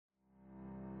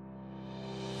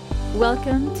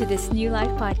Welcome to this New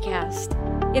Life podcast.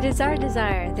 It is our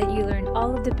desire that you learn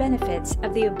all of the benefits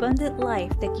of the abundant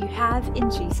life that you have in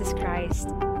Jesus Christ,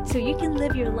 so you can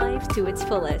live your life to its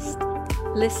fullest.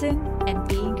 Listen and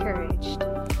be encouraged.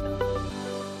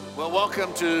 Well,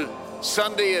 welcome to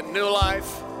Sunday at New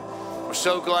Life. We're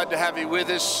so glad to have you with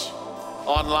us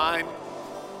online.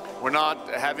 We're not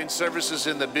having services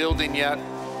in the building yet.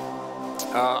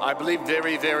 I believe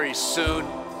very, very soon.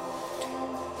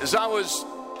 As I was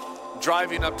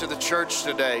driving up to the church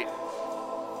today,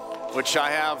 which I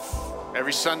have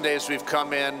every Sunday as we've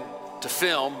come in to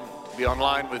film, be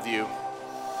online with you,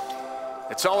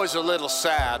 it's always a little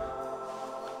sad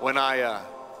when I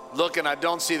look and I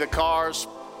don't see the cars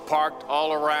parked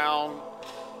all around,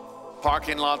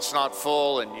 parking lot's not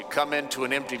full, and you come into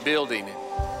an empty building.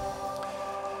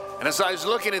 And as I was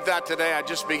looking at that today, I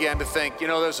just began to think,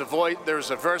 there's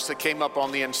a verse that came up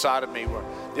on the inside of me where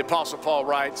the Apostle Paul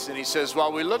writes, and he says,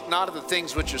 "While we look not at the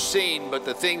things which are seen, but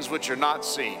the things which are not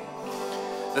seen.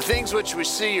 The things which we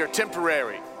see are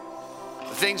temporary.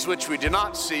 The things which we do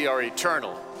not see are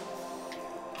eternal."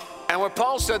 And when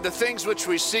Paul said the things which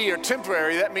we see are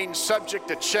temporary, that means subject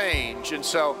to change. And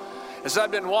so as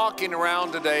I've been walking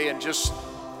around today and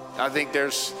I think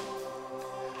there's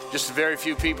just very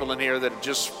few people in here that are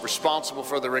just responsible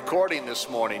for the recording this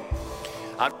morning.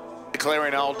 I'm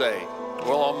declaring all day,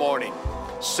 all morning,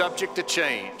 subject to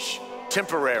change,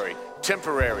 temporary,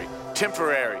 temporary,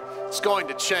 temporary. It's going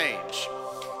to change.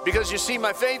 Because you see,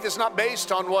 my faith is not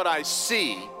based on what I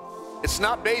see. It's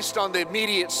not based on the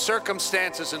immediate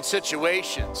circumstances and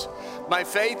situations. My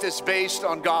faith is based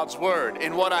on God's word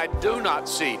in what I do not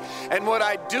see. And what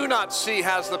I do not see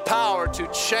has the power to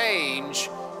change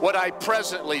what I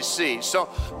presently see. So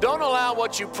don't allow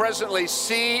what you presently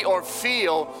see or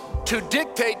feel to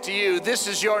dictate to you this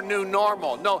is your new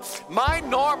normal. No, my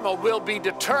normal will be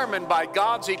determined by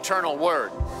God's eternal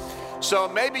word. So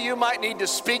maybe you might need to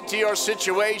speak to your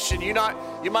situation. You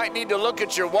might need to look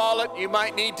at your wallet. You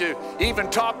might need to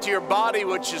even talk to your body,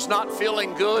 which is not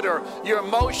feeling good, or your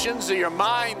emotions or your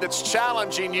mind that's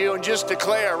challenging you, and just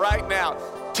declare right now,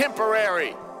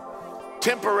 temporary,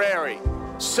 temporary,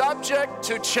 subject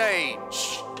to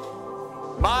change.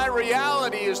 My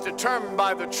reality is determined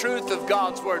by the truth of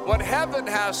God's word. What heaven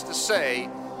has to say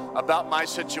about my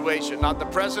situation, not the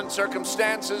present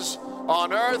circumstances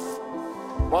on earth.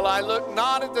 Well, I look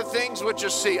not at the things which you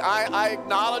see. I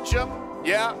acknowledge them.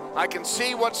 Yeah, I can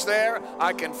see what's there.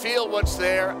 I can feel what's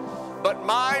there. But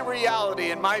my reality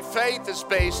and my faith is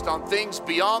based on things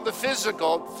beyond the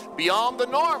physical, beyond the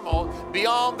normal,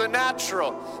 beyond the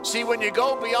natural. See, when you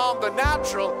go beyond the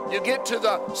natural, you get to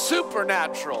the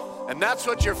supernatural. And that's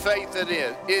what your faith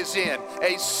is in.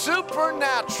 A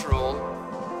supernatural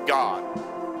God.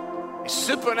 A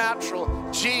supernatural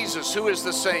Jesus who is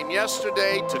the same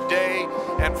yesterday, today,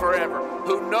 and forever.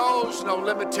 Who knows no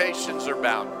limitations or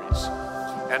boundaries.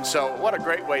 And so what a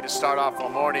great way to start off our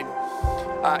morning.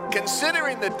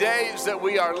 Considering the days that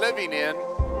we are living in,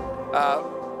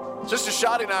 Sister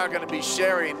Shadi and I are going to be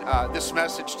sharing this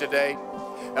message today,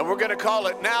 and we're going to call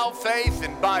it Now Faith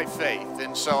and By Faith.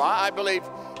 And so I believe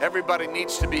everybody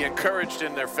needs to be encouraged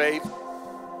in their faith,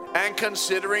 and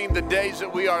considering the days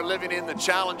that we are living in, the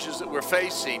challenges that we're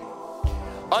facing,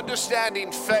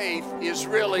 understanding faith is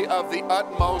really of the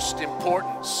utmost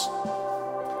importance.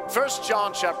 1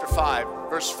 John chapter 5,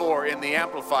 verse 4 in the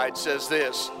Amplified says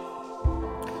this: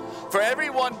 "For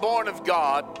everyone born of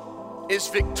God is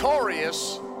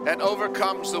victorious and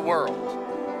overcomes the world.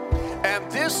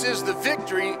 And this is the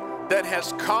victory that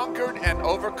has conquered and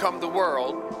overcome the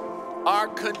world, our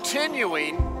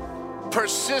continuing,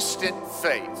 persistent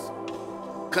faith."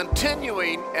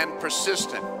 Continuing and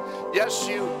persistent. Yes,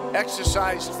 you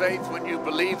exercised faith when you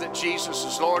believe that Jesus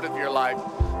is Lord of your life,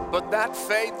 but that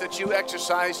faith that you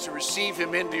exercise to receive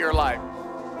Him into your life,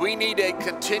 we need a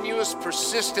continuous,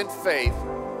 persistent faith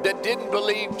that didn't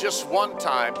believe just one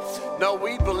time. No,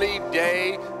 we believe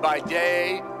day by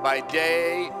day, by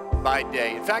day, by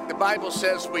day. In fact, the Bible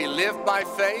says we live by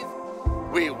faith,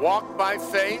 we walk by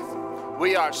faith,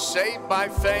 we are saved by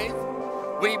faith,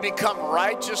 we become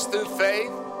righteous through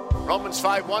faith. Romans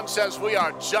 5:1 says we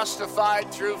are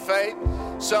justified through faith.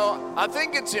 So I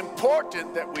think it's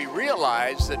important that we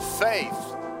realize that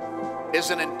faith is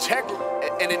an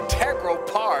integral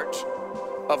part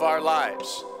of our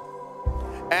lives.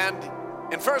 And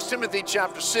in 1 Timothy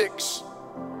chapter 6,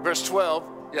 verse 12,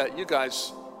 yeah, you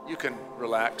guys, you can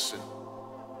relax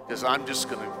because I'm just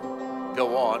going to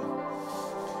go on.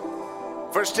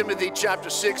 1 Timothy chapter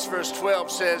 6, verse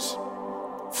 12 says,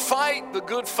 "Fight the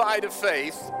good fight of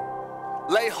faith,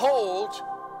 lay hold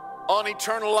on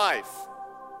eternal life,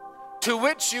 to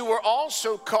which you were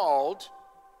also called,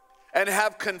 and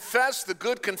have confessed the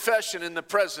good confession in the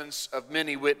presence of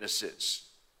many witnesses.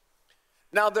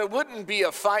 Now, there wouldn't be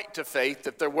a fight to faith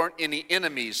if there weren't any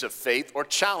enemies of faith or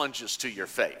challenges to your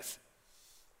faith.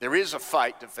 There is a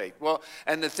fight to faith. Well,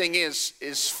 and the thing is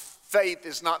faith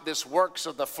is not this works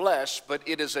of the flesh, but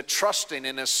it is a trusting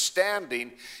and a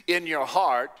standing in your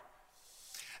heart,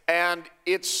 and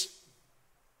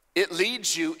it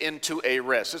leads you into a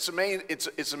rest. It's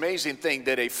an amazing thing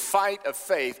that a fight of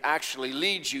faith actually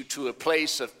leads you to a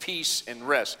place of peace and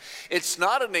rest. It's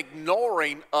not an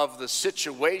ignoring of the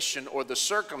situation or the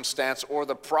circumstance or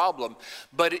the problem,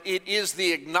 but it is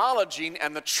the acknowledging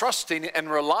and the trusting and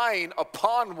relying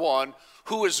upon one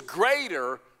who is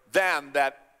greater than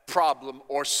that problem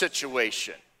or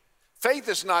situation. Faith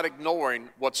is not ignoring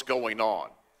what's going on.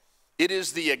 It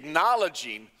is the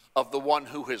acknowledging of the one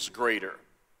who is greater.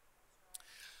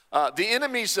 The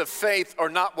enemies of faith are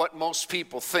not what most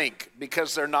people think,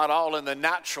 because they're not all in the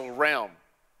natural realm,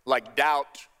 like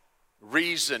doubt,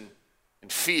 reason, and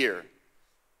fear.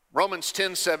 Romans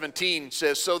 10:17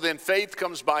 says, so then faith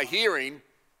comes by hearing,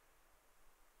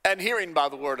 and hearing by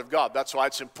the word of God. That's why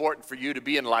it's important for you to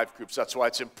be in life groups. That's why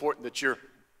it's important that you're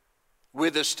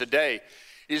with us today,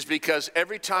 is because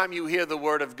every time you hear the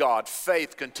word of God,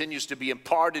 faith continues to be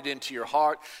imparted into your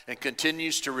heart and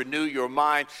continues to renew your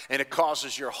mind, and it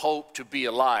causes your hope to be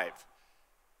alive.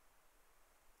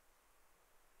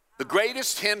 The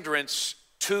greatest hindrance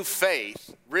to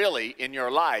faith, really, in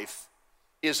your life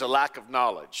is a lack of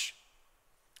knowledge.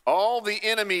 All the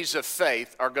enemies of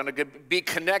faith are going to be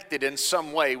connected in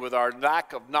some way with our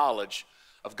lack of knowledge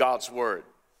of God's word.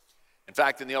 In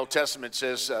fact, in the Old Testament it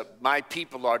says, my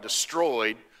people are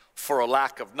destroyed for a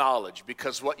lack of knowledge,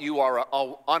 because what you are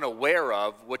unaware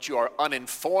of, what you are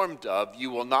uninformed of,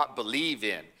 you will not believe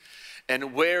in.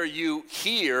 And where you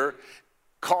hear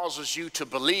causes you to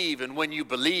believe, and when you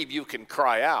believe, you can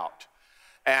cry out.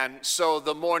 And so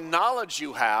the more knowledge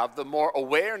you have, the more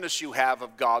awareness you have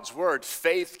of God's word,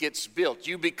 faith gets built.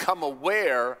 You become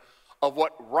aware of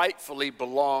what rightfully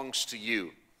belongs to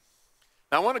you.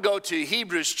 Now, I want to go to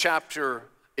Hebrews chapter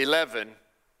 11,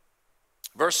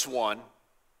 verse 1,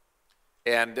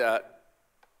 and I'm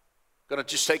going to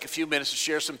just take a few minutes to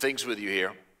share some things with you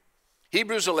here.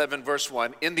 Hebrews 11, verse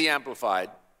 1, in the Amplified,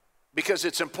 because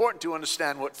it's important to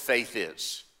understand what faith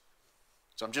is.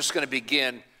 So I'm just going to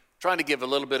begin trying to give a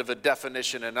little bit of a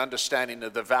definition and understanding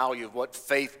of the value of what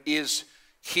faith is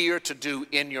here to do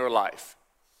in your life.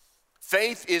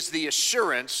 Faith is the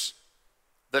assurance,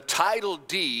 the title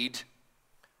deed,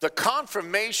 the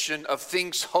confirmation of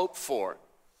things hoped for,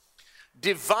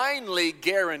 divinely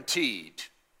guaranteed.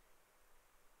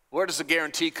 Where does the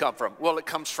guarantee come from? Well, it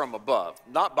comes from above,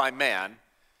 not by man,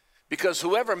 because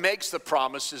whoever makes the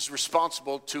promise is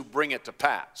responsible to bring it to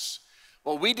pass.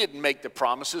 Well, we didn't make the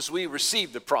promises, we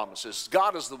received the promises.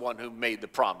 God is the one who made the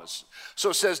promise.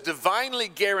 So it says divinely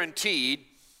guaranteed,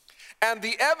 and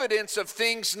the evidence of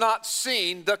things not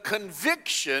seen, the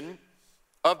conviction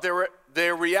of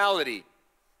their reality.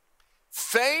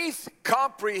 Faith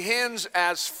comprehends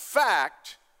as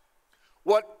fact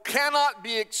what cannot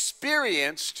be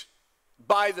experienced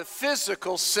by the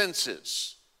physical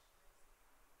senses.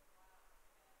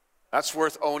 That's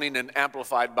worth owning an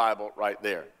Amplified Bible right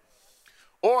there.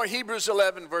 Or Hebrews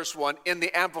 11 verse 1 in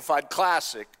the Amplified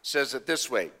Classic says it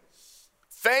this way.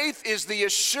 Faith is the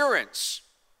assurance,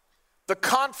 the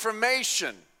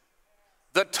confirmation,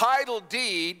 the title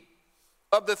deed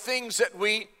of the things that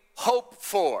we hope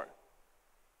for,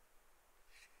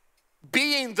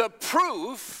 being the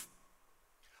proof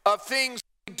of things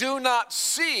we do not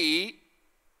see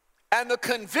and the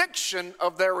conviction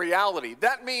of their reality.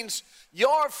 That means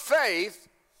your faith,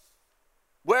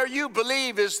 where you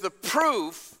believe, is the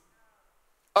proof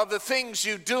of the things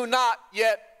you do not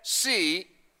yet see.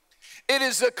 It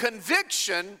is a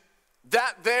conviction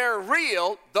that they're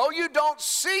real, though you don't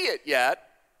see it yet.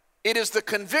 It is the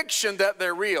conviction that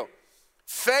they're real.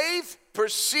 Faith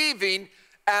perceiving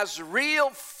as real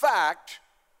fact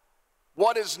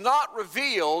what is not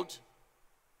revealed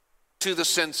to the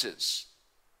senses.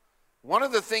 One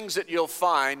of the things that you'll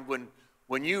find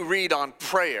when you read on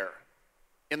prayer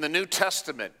in the New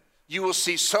Testament, you will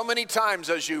see so many times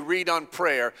as you read on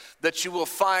prayer that you will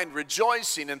find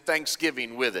rejoicing and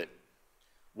thanksgiving with it.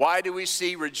 Why do we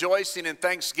see rejoicing and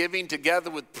thanksgiving together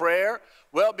with prayer?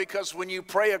 Well, because when you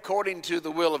pray according to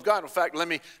the will of God, in fact, let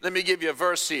me give you a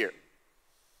verse here.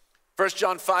 1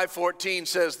 John 5:14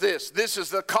 says this is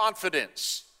the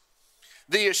confidence,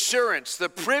 the assurance, the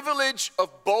privilege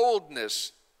of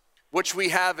boldness which we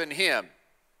have in him.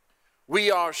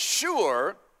 We are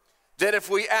sure that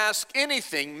if we ask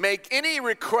anything, make any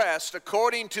request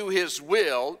according to his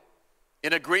will,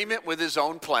 in agreement with his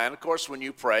own plan. Of course, when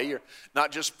you pray, you're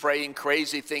not just praying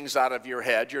crazy things out of your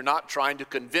head. You're not trying to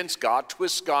convince God,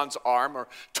 twist God's arm, or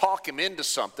talk him into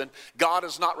something. God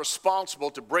is not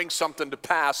responsible to bring something to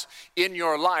pass in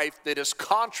your life that is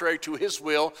contrary to his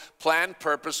will, plan,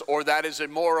 purpose, or that is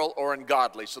immoral or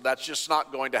ungodly. So that's just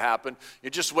not going to happen. You're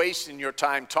just wasting your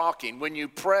time talking. When you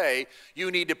pray,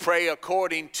 you need to pray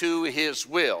according to his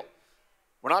will.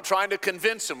 We're not trying to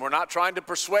convince him. We're not trying to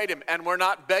persuade him. And we're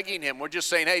not begging him. We're just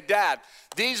saying, hey, Dad,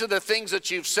 these are the things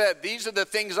that you've said. These are the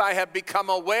things I have become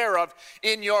aware of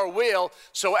in your will.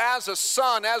 So as a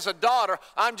son, as a daughter,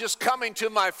 I'm just coming to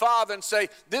my father and say,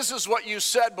 this is what you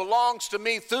said belongs to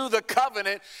me through the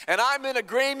covenant. And I'm in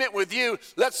agreement with you.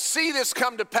 Let's see this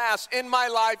come to pass in my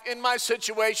life, in my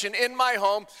situation, in my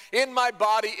home, in my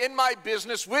body, in my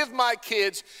business, with my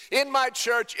kids, in my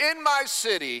church, in my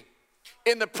city,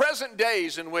 in the present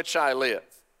days in which I live.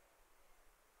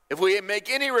 If we make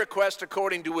any request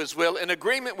according to his will, in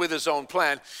agreement with his own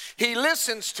plan, he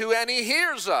listens to and he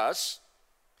hears us.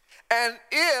 And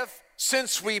if,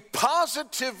 since we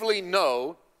positively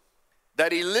know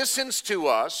that he listens to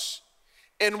us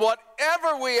in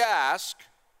whatever we ask,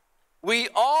 we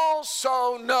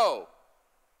also know,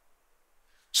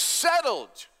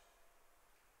 settled,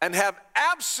 and have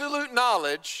absolute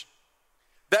knowledge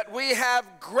that we have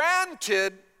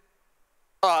granted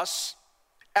us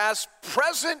as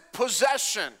present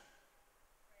possession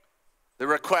the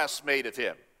request made of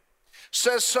him.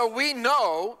 Says, so we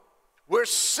know, we're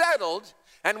settled,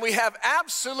 and we have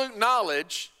absolute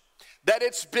knowledge that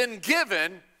it's been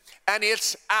given and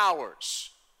it's ours.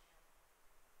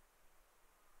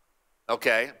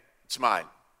 Okay, it's mine.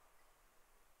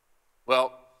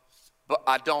 Well, but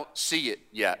I don't see it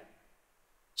yet.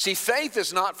 See, faith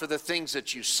is not for the things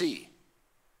that you see.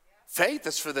 Faith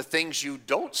is for the things you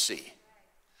don't see.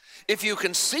 If you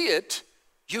can see it,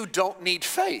 you don't need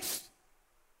faith.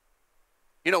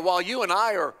 You know, while you and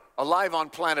I are alive on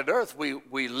planet Earth,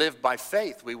 we live by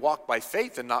faith. We walk by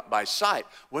faith and not by sight.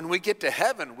 When we get to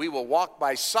heaven, we will walk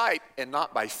by sight and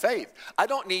not by faith. I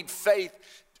don't need faith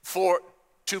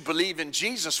to believe in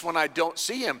Jesus when I don't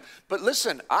see him. But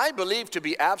listen, I believe to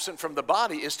be absent from the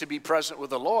body is to be present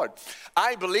with the Lord.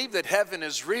 I believe that heaven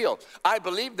is real. I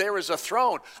believe there is a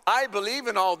throne. I believe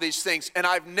in all these things, and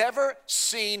I've never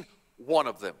seen one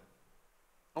of them.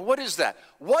 And what is that?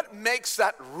 What makes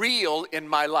that real in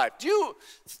my life? Do you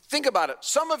think about it?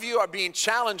 Some of you are being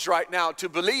challenged right now to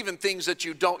believe in things that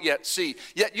you don't yet see,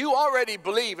 yet you already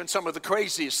believe in some of the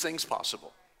craziest things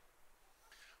possible.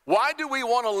 Why do we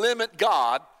want to limit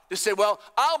God to say, well,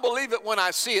 I'll believe it when I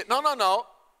see it? No.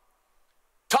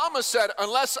 Thomas said,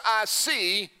 unless I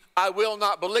see, I will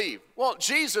not believe. Well,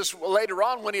 Jesus, later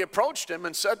on when he approached him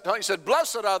and said, he said,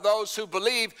 blessed are those who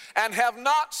believe and have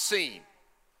not seen.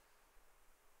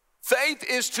 Faith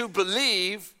is to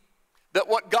believe that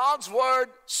what God's word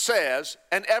says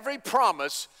and every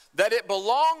promise, that it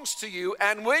belongs to you,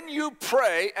 and when you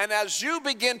pray and as you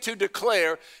begin to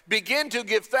declare, begin to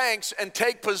give thanks and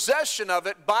take possession of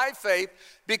it by faith,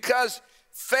 because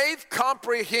faith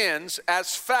comprehends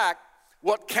as fact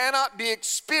what cannot be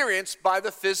experienced by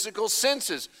the physical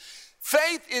senses.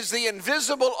 Faith is the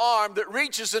invisible arm that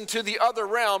reaches into the other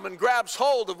realm and grabs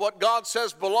hold of what God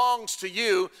says belongs to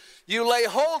you. You lay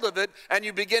hold of it and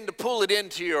you begin to pull it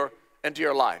into your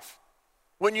life.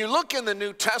 When you look in the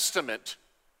New Testament,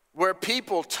 where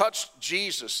people touched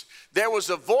Jesus, there was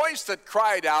a voice that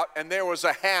cried out and there was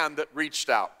a hand that reached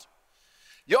out.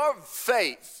 Your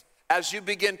faith, as you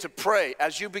begin to pray,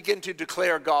 as you begin to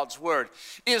declare God's word,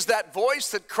 is that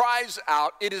voice that cries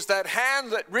out. It is that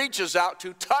hand that reaches out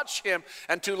to touch him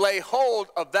and to lay hold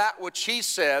of that which he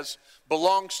says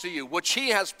belongs to you, which he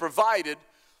has provided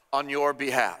on your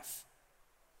behalf.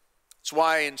 That's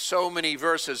why in so many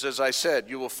verses, as I said,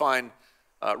 you will find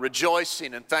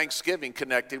rejoicing and thanksgiving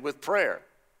connected with prayer.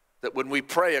 That when we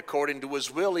pray according to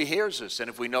his will, he hears us. And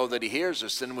if we know that he hears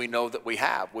us, then we know that we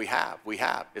have.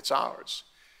 It's ours.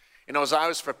 You know, as I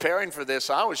was preparing for this,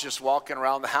 I was just walking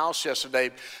around the house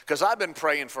yesterday because I've been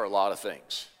praying for a lot of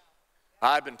things.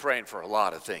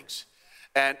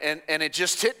 And it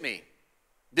just hit me.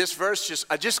 This verse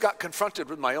I just got confronted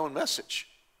with my own message.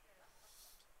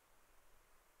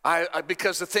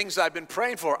 Because the things I've been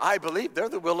praying for, I believe they're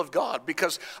the will of God,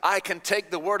 because I can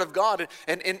take the word of God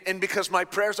and because my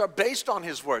prayers are based on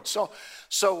his word. So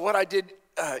what I did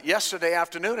yesterday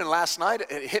afternoon and last night,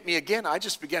 it hit me again. I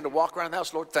just began to walk around the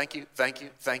house. Lord, thank you.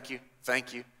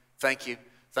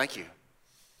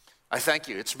 I thank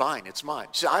you. It's mine. It's mine.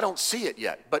 See, I don't see it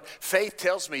yet, but faith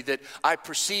tells me that I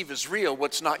perceive as real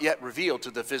what's not yet revealed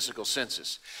to the physical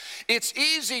senses. It's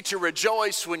easy to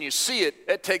rejoice when you see it.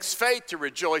 It takes faith to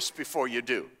rejoice before you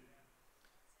do.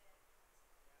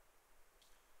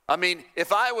 I mean,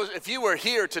 if you were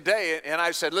here today and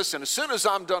I said, listen, as soon as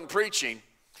I'm done preaching,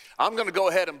 I'm going to go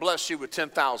ahead and bless you with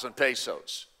 10,000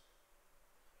 pesos.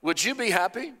 Would you be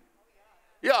happy?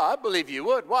 Yeah, I believe you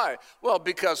would. Why? Well,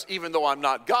 because even though I'm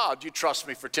not God, you trust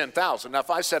me for 10,000. Now, if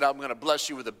I said I'm going to bless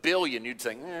you with $1 billion, you'd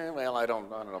think, well, I don't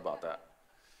know about that.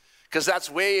 Because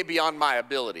that's way beyond my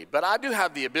ability. But I do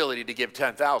have the ability to give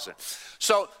 10,000.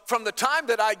 So from the time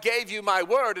that I gave you my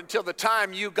word until the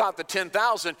time you got the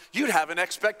 10,000, you'd have an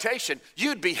expectation.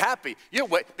 You'd be happy.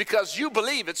 Because you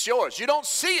believe it's yours. You don't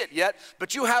see it yet,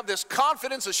 but you have this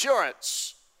confidence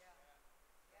assurance.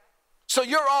 So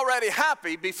you're already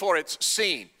happy before it's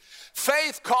seen.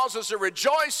 Faith causes a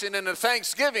rejoicing and a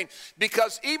thanksgiving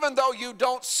because even though you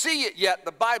don't see it yet,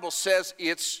 the Bible says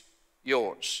it's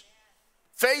yours.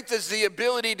 Faith is the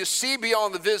ability to see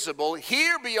beyond the visible,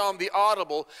 hear beyond the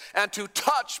audible, and to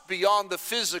touch beyond the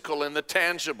physical and the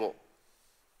tangible.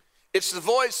 It's the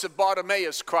voice of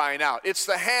Bartimaeus crying out. It's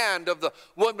the hand of the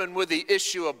woman with the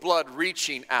issue of blood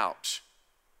reaching out.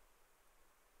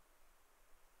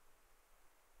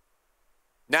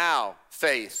 Now,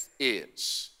 faith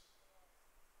is.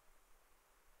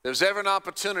 There's ever an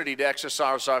opportunity to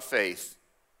exercise our faith,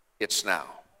 it's now.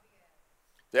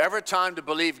 There's ever a time to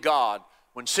believe God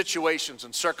when situations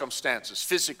and circumstances,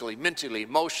 physically, mentally,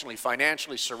 emotionally,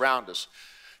 financially surround us,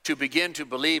 to begin to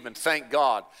believe and thank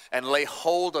God and lay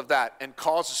hold of that and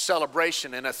cause a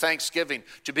celebration and a thanksgiving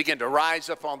to begin to rise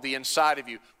up on the inside of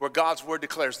you where God's word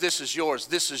declares, this is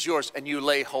yours, and you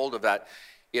lay hold of that.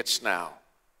 It's now.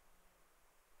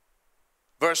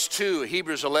 Verse 2,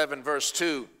 Hebrews 11, verse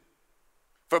 2.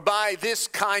 For by this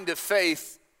kind of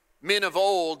faith, men of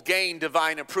old gained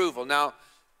divine approval. Now,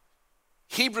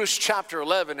 Hebrews chapter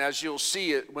 11, as you'll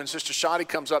see it when Sister Shadi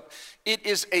comes up, it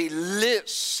is a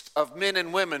list of men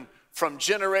and women from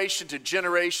generation to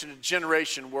generation to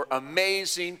generation where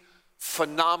amazing,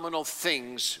 phenomenal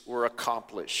things were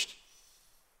accomplished.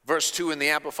 Verse 2 in the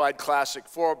Amplified Classic,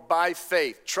 for by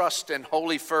faith, trust and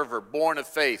holy fervor, born of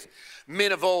faith,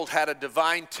 men of old had a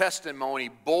divine testimony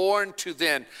born to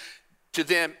them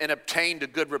and obtained a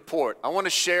good report. I want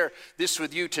to share this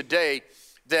with you today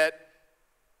that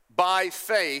by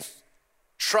faith,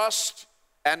 trust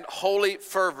and holy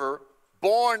fervor,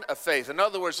 born of faith. In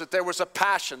other words, that there was a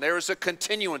passion, there was a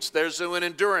continuance, there's an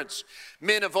endurance.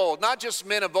 Men of old, not just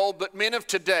men of old, but men of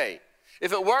today.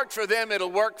 If it worked for them,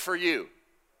 it'll work for you.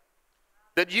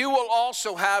 That you will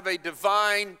also have a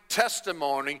divine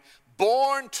testimony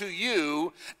born to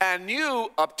you, and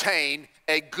you obtain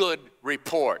a good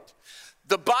report.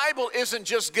 The Bible isn't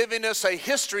just giving us a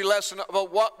history lesson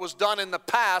about what was done in the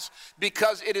past,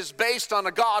 because it is based on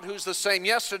a God who's the same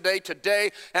yesterday,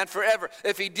 today, and forever.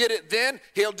 If he did it then,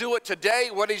 he'll do it today.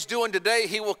 What he's doing today,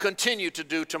 he will continue to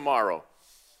do tomorrow.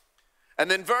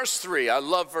 And then verse 3, I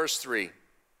love verse 3.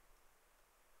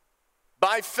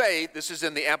 By faith, this is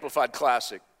in the Amplified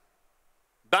Classic,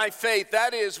 by faith,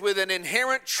 that is with an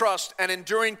inherent trust and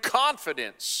enduring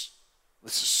confidence.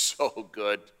 This is so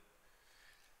good.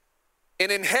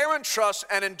 An inherent trust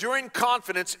and enduring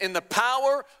confidence in the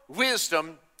power,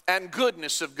 wisdom, and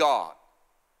goodness of God.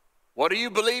 What are you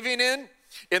believing in?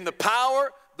 In the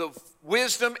power, the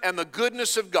wisdom, and the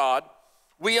goodness of God.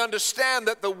 We understand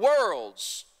that the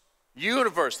worlds,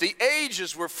 universe, the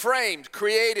ages were framed,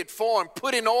 created, formed,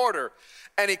 put in order,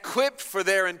 and equipped for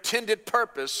their intended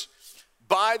purpose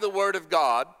by the word of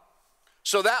God,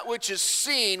 so that which is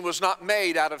seen was not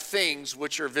made out of things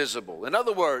which are visible. In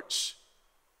other words,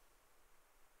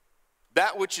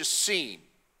 that which is seen,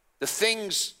 the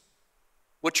things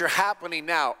which are happening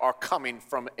now are coming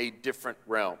from a different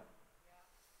realm.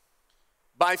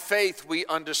 By faith we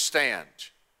understand,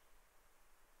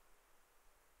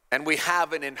 and we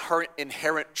have an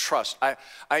inherent trust.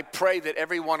 I pray that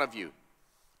every one of you,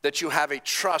 that you have a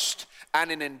trust and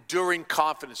an enduring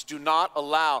confidence. Do not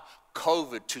allow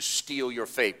COVID to steal your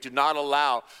faith. Do not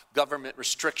allow government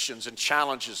restrictions and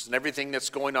challenges and everything that's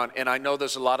going on. And I know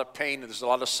there's a lot of pain and there's a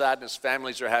lot of sadness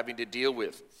families are having to deal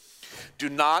with. Do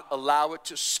not allow it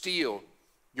to steal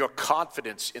your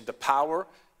confidence in the power,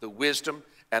 the wisdom,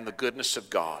 and the goodness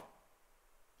of God.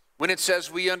 When it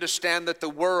says we understand that the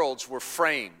worlds were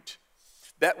framed,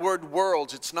 that word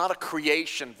worlds, it's not a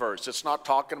creation verse. It's not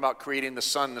talking about creating the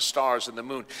sun, the stars, and the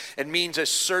moon. It means a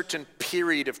certain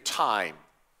period of time.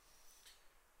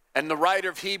 And the writer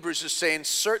of Hebrews is saying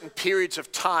certain periods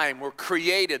of time were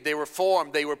created, they were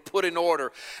formed, they were put in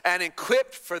order and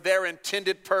equipped for their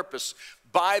intended purpose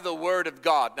by the word of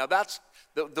God. Now that's,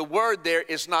 the word there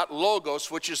is not logos,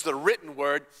 which is the written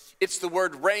word. It's the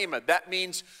word rhema. That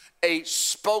means a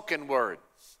spoken word.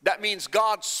 That means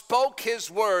God spoke his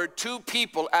word to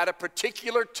people at a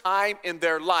particular time in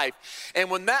their life. And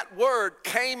when that word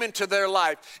came into their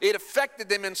life, it affected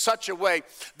them in such a way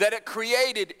that it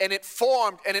created and it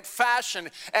formed and it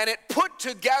fashioned and it put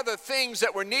together things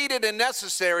that were needed and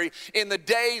necessary in the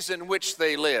days in which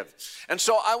they lived. And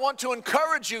so I want to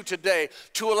encourage you today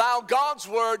to allow God's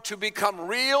word to become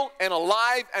real and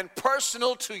alive and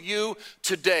personal to you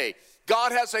today.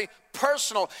 God has a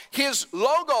personal, his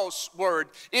logos word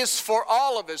is for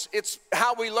all of us. It's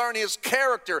how we learn his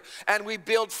character and we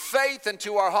build faith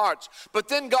into our hearts. But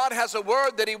then God has a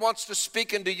word that he wants to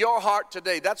speak into your heart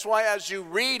today. That's why as you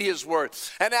read his word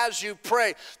and as you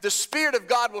pray, the Spirit of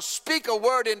God will speak a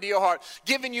word into your heart,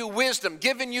 giving you wisdom,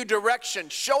 giving you direction,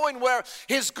 showing where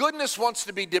his goodness wants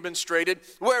to be demonstrated,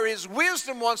 where his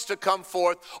wisdom wants to come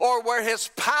forth, or where his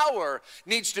power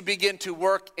needs to begin to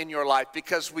work in your life,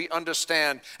 because we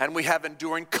understand and we have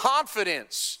enduring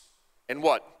confidence in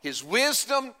what? His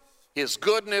wisdom, his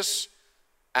goodness,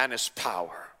 and his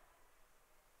power.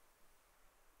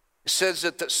 It says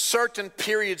that certain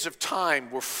periods of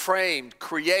time were framed,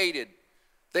 created,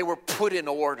 they were put in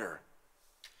order.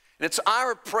 And it's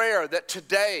our prayer that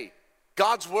today,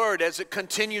 God's word, as it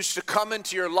continues to come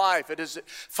into your life, as it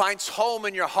finds home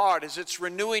in your heart, as it's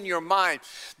renewing your mind,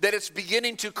 that it's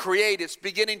beginning to create, it's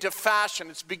beginning to fashion,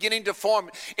 it's beginning to form,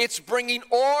 it's bringing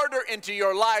order into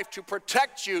your life to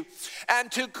protect you and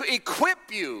to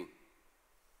equip you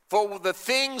for the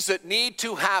things that need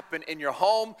to happen in your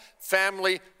home,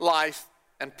 family, life,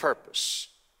 and purpose.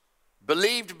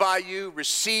 Believed by you,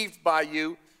 received by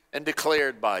you, and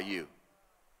declared by you.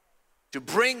 To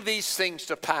bring these things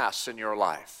to pass in your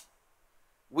life,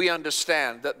 we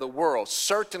understand that the world,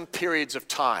 certain periods of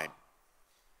time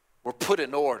were put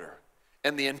in order,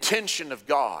 and the intention of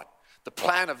God, the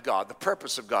plan of God, the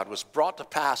purpose of God was brought to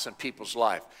pass in people's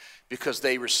life because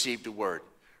they received a word.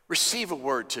 Receive a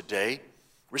word today.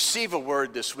 Receive a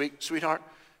word this week. Sweetheart,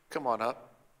 come on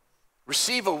up.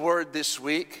 Receive a word this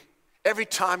week. Every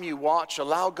time you watch,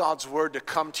 allow God's word to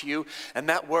come to you, and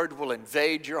that word will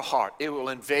invade your heart. It will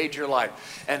invade your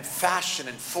life and fashion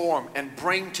and form and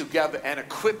bring together and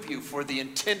equip you for the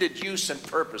intended use and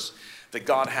purpose that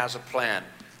God has a plan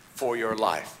for your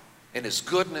life. And his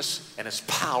goodness and his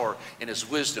power and his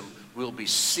wisdom will be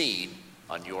seen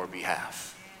on your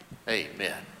behalf.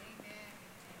 Amen.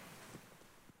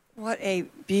 What a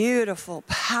beautiful,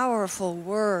 powerful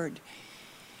word.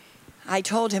 I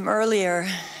told him earlier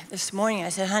this morning, I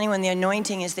said, honey, when the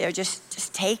anointing is there,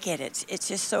 just take it. It's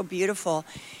just so beautiful.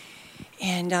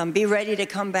 And be ready to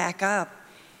come back up.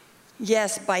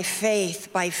 Yes, by faith,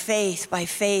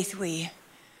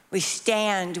 we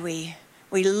stand, we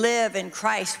live in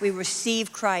Christ, we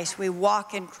receive Christ, we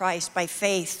walk in Christ by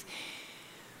faith.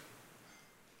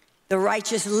 The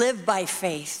righteous live by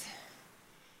faith.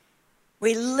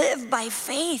 We live by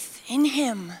faith in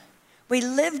him. We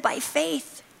live by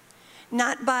faith.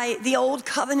 Not by the old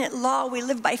covenant law. We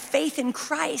live by faith in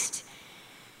Christ.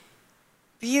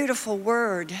 Beautiful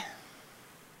word.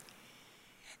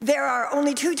 There are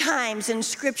only 2 times in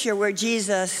Scripture where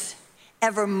Jesus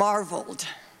ever marveled.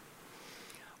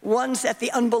 Once at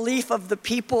the unbelief of the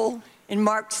people in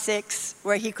Mark 6,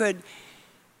 where he could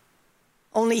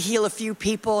only heal a few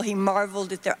people. He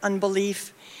marveled at their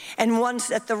unbelief. And once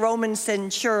at the Roman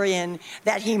centurion,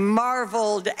 that he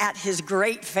marveled at his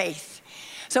great faith.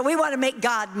 So we want to make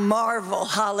God marvel,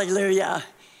 hallelujah.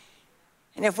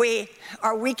 And if we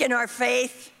are weak in our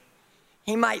faith,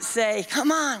 he might say,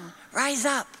 come on, rise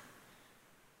up.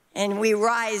 And we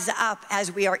rise up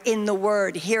as we are in the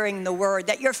word, hearing the word,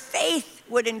 that your faith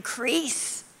would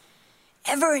increase,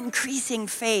 ever increasing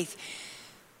faith.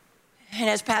 And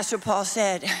as Pastor Paul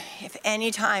said, if any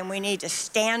time we need to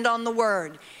stand on the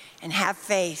word and have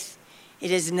faith,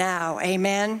 it is now,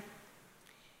 amen?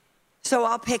 So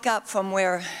I'll pick up from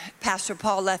where Pastor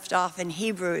Paul left off in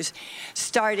Hebrews,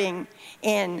 starting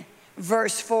in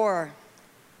verse 4.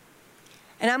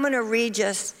 And I'm going to read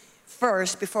just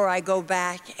first before I go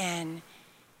back and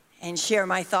share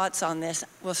my thoughts on this.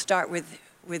 We'll start with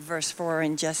verse 4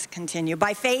 and just continue.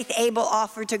 By faith, Abel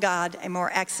offered to God a more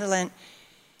excellent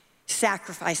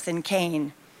sacrifice than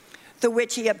Cain, through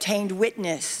which he obtained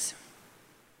witness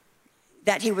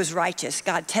that he was righteous,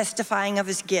 God testifying of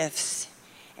his gifts.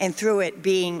 And through it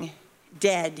being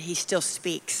dead, he still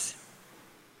speaks.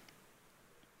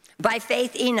 By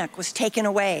faith, Enoch was taken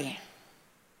away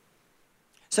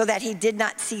so that he did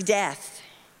not see death,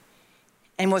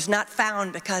 and was not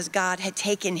found because God had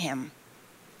taken him.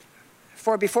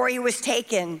 For before he was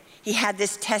taken, he had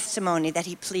this testimony that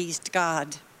he pleased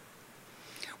God.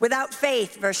 Without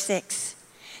faith, verse 6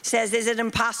 says, is it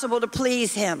impossible to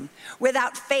please him?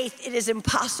 Without faith, it is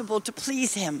impossible to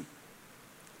please him.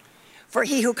 For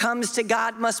he who comes to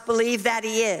God must believe that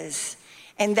he is,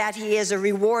 and that he is a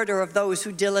rewarder of those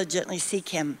who diligently seek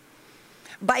him.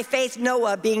 By faith,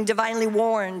 Noah, being divinely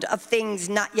warned of things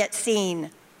not yet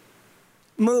seen,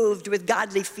 moved with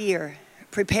godly fear,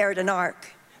 prepared an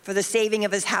ark for the saving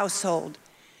of his household,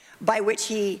 by which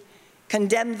he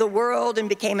condemned the world and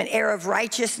became an heir of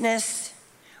righteousness,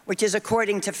 which is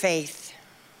according to faith.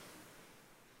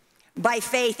 By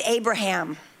faith,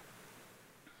 Abraham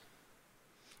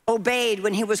obeyed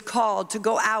when he was called to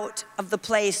go out of the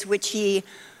place which he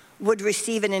would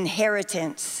receive an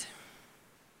inheritance.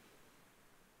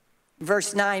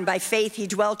 Verse 9, by faith he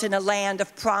dwelt in a land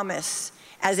of promise,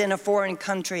 as in a foreign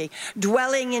country,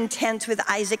 dwelling in tents with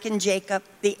Isaac and Jacob,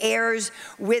 the heirs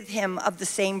with him of the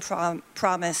same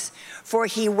promise. For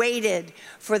he waited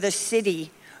for the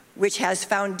city which has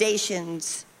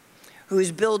foundations,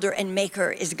 whose builder and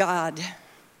maker is God.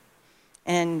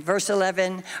 And verse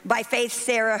 11, by faith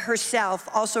Sarah herself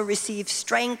also received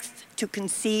strength to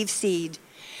conceive seed,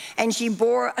 and she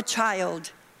bore a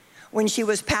child when she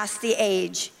was past the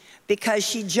age, because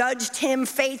she judged him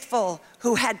faithful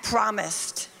who had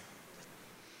promised.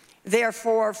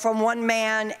 Therefore, from one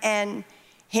man, and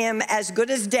him as good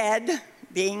as dead,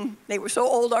 being they were so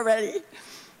old already,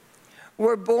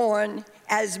 were born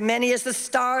as many as the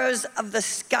stars of the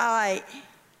sky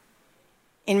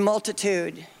in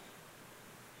multitude,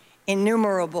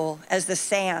 innumerable as the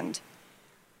sand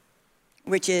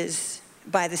which is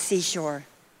by the seashore.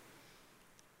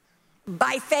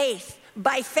 By faith,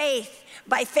 by faith,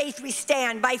 by faith we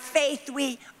stand. By faith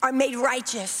we are made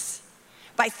righteous.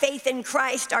 By faith in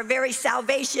Christ, our very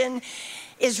salvation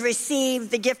is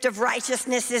received. The gift of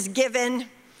righteousness is given.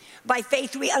 By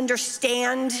faith we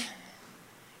understand.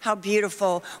 How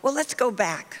beautiful. Well, let's go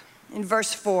back in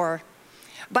verse 4.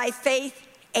 By faith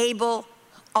Abel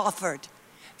offered.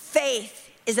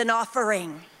 Faith is an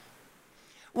offering.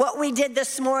 What we did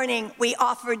this morning, we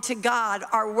offered to God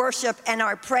our worship and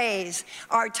our praise,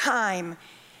 our time.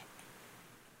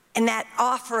 And that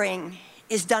offering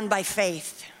is done by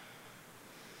faith.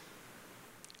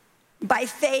 By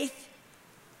faith,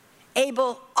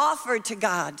 Abel offered to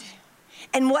God.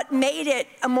 And what made it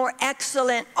a more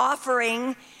excellent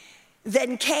offering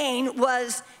than Cain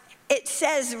was, it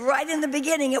says right in the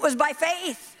beginning, it was by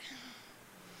faith.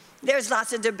 There's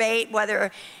lots of debate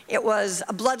whether it was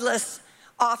a bloodless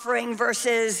offering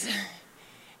versus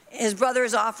his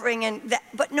brother's offering,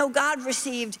 but no, God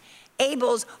received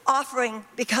Abel's offering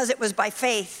because it was by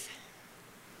faith.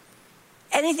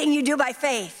 Anything you do by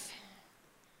faith,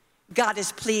 God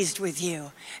is pleased with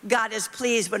you. God is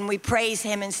pleased when we praise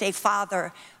him and say,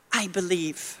 Father, I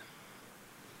believe.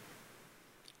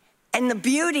 And the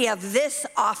beauty of this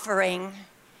offering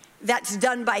that's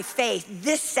done by faith,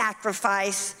 this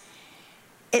sacrifice,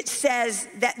 it says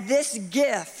that this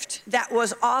gift that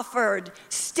was offered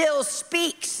still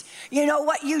speaks. You know,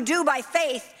 what you do by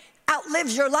faith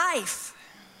outlives your life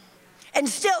and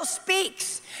still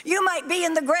speaks. You might be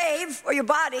in the grave or your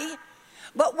body,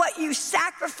 but what you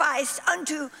sacrificed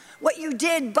unto what you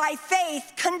did by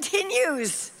faith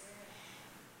continues.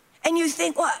 And you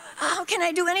think, well, how can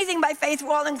I do anything by faith?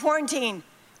 We're all in quarantine.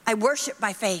 I worship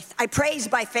by faith. I praise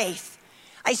by faith.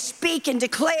 I speak and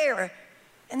declare.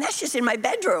 And that's just in my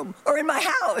bedroom or in my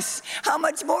house. How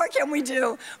much more can we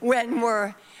do when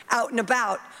we're out and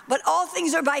about? But all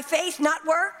things are by faith, not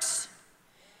works.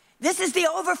 This is the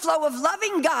overflow of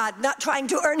loving God, not trying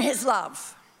to earn his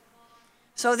love.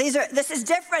 So this is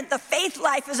different. The faith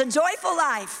life is a joyful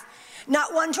life,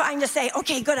 not one trying to say,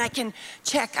 okay, good, I can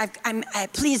check. I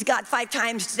please God 5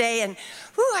 times today, and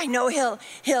I know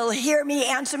he'll hear me,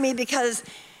 answer me because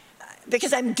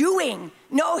I'm doing.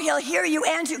 No, he'll hear you,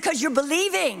 answer you because you're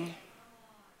believing.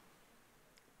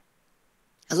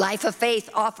 A life of faith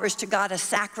offers to God a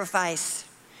sacrifice.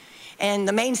 And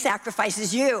the main sacrifice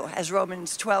is you, as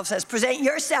Romans 12 says. Present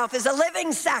yourself as a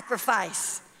living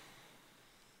sacrifice.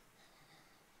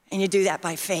 And you do that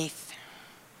by faith.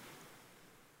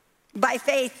 By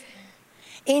faith,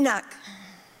 Enoch,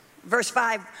 verse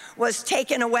 5, was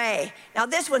taken away. Now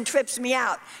this one trips me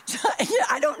out.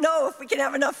 I don't know if we can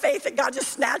have enough faith that God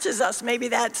just snatches us. Maybe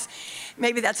that's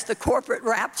the corporate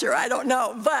rapture. I don't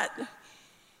know. But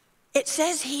it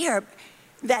says here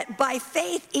that by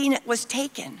faith Enoch was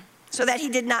taken, so that he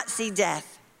did not see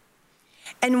death,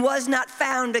 and was not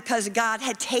found because God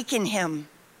had taken him.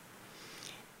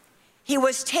 He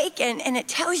was taken, and it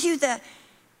tells you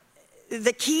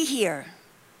the key here.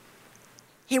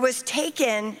 He was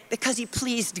taken because he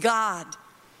pleased God.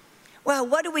 Well,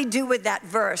 what do we do with that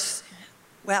verse?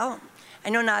 Well, I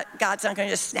know God's not going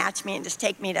to just snatch me and just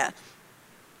take me to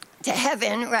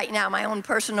heaven right now, my own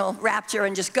personal rapture,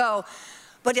 and just go.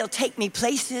 But he'll take me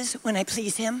places when I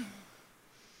please him.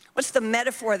 What's the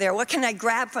metaphor there? What can I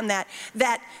grab from that?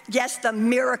 Yes, the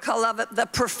miracle of it, the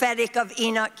prophetic of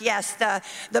Enoch, yes,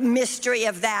 the mystery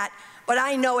of that. But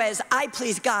I know as I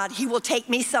please God, he will take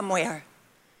me somewhere.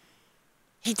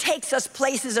 He takes us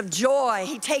places of joy.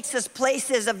 He takes us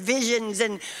places of visions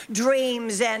and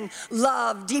dreams and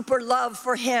love, deeper love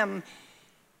for him.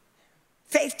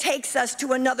 Faith takes us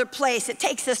to another place. It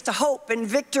takes us to hope and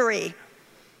victory.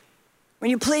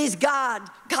 When you please God,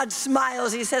 God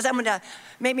smiles. He says, I'm going to,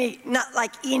 maybe not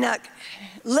like Enoch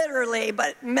literally,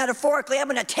 but metaphorically, I'm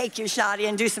going to take you, Shadi,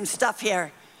 and do some stuff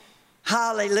here.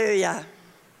 Hallelujah.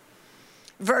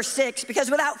 Verse 6, because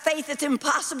without faith, it's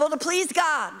impossible to please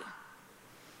God.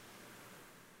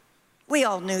 We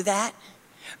all knew that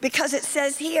because it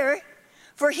says here,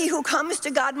 for he who comes to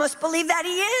God must believe that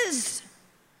he is.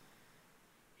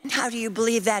 And how do you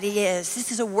believe that he is?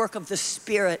 This is a work of the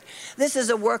Spirit. This is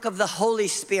a work of the Holy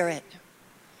Spirit.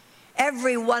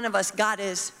 Every one of us, God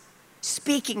is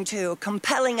speaking to,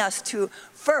 compelling us to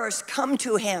first come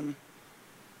to him.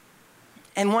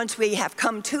 And once we have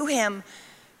come to him,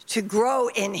 to grow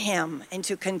in him and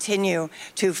to continue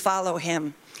to follow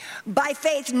him. By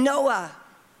faith, Noah.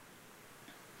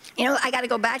 You know, I got to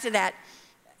go back to that,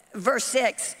 verse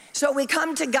 6. So we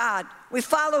come to God, we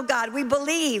follow God, we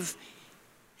believe.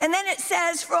 And then it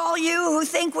says, for all you who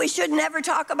think we should never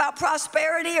talk about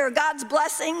prosperity or God's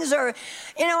blessings, or,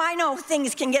 you know, I know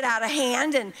things can get out of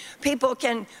hand and people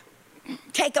can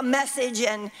take a message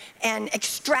and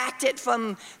extract it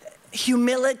from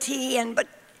humility, but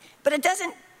it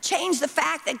doesn't change the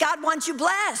fact that God wants you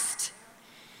blessed.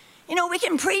 You know, we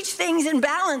can preach things in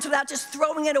balance without just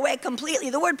throwing it away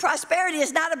completely. The word prosperity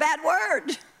is not a bad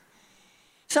word.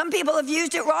 Some people have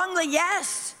used it wrongly,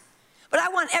 yes. But I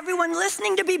want everyone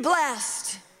listening to be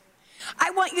blessed.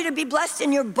 I want you to be blessed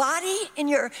in your body, in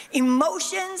your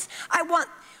emotions. I want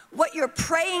what you're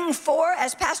praying for,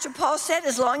 as Pastor Paul said,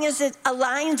 as long as it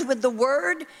aligns with the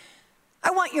word.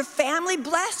 I want your family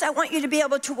blessed. I want you to be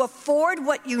able to afford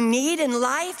what you need in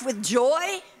life with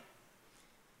joy.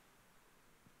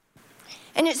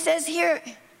 And it says here,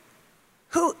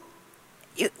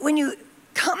 when you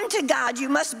come to God, you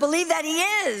must believe that he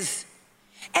is.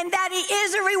 And that he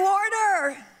is a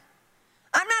rewarder.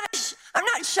 I'm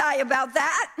not shy about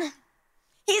that.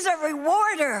 He's a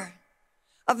rewarder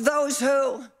of those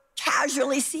who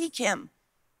casually seek him.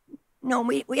 No,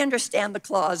 we understand the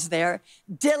clause there.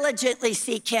 Diligently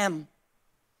seek him.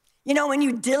 You know, when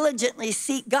you diligently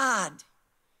seek God,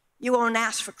 you won't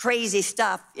ask for crazy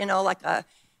stuff, you know,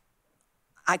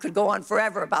 I could go on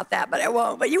forever about that, but I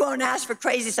won't. But you won't ask for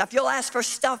crazy stuff. You'll ask for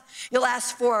stuff. You'll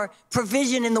ask for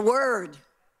provision in the word.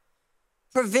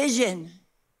 Provision.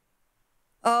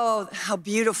 Oh, how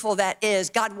beautiful that is.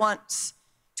 God wants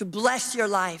to bless your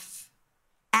life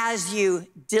as you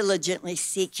diligently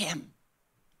seek him.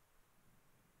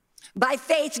 By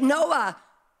faith, Noah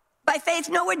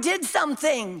did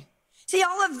something. See,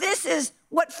 all of this is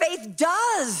what faith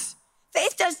does.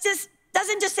 Faith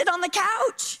doesn't just sit on the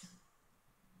couch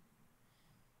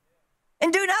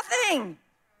and do nothing.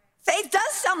 Faith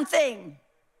does something.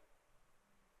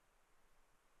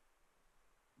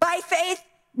 By faith,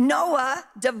 Noah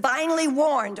divinely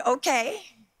warned. Okay,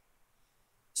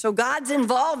 so God's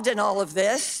involved in all of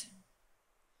this.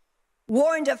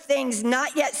 Warned of things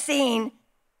not yet seen,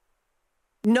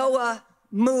 Noah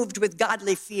moved with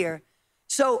godly fear.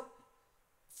 So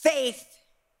faith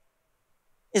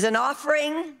is an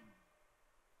offering.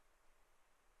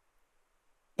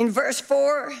 In verse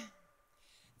 4,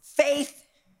 faith,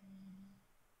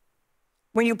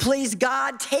 when you please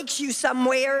God, takes you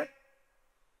somewhere.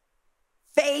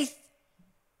 Faith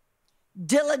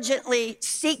diligently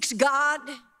seeks God.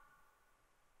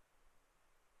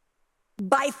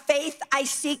 By faith, I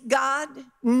seek God,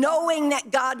 knowing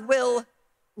that God will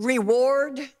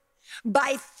reward.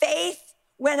 By faith,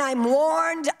 when I'm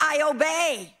warned, I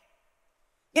obey.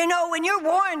 You know, when you're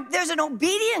warned, there's an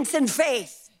obedience in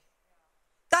faith.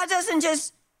 God doesn't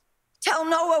just tell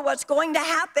Noah what's going to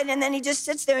happen and then he just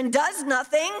sits there and does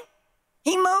nothing.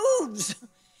 He moves.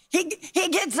 He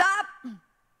gets up.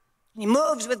 He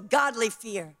moves with godly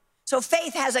fear. So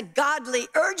faith has a godly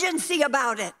urgency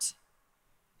about it.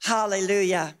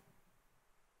 Hallelujah.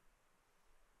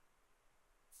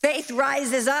 Faith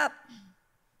rises up.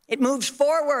 It moves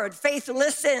forward. Faith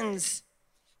listens.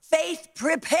 Faith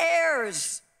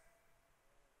prepares.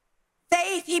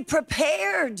 Faith, he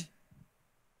prepared.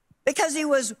 Because he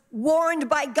was warned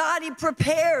by God, he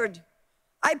prepared.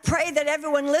 I pray that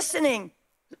everyone listening,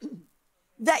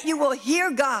 that you will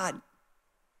hear God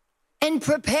and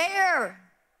prepare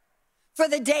for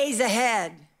the days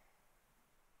ahead.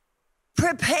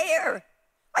 Prepare.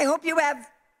 I hope you have a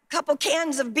couple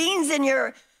cans of beans in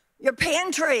your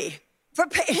pantry.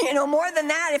 Prepare, more than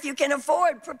that if you can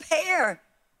afford, prepare.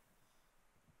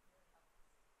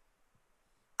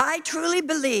 I truly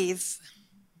believe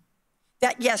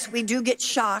that, yes, we do get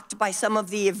shocked by some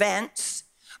of the events,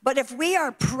 but if we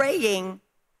are praying,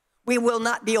 we will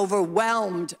not be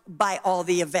overwhelmed by all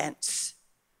the events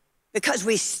because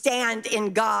we stand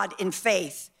in God in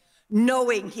faith,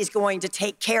 knowing he's going to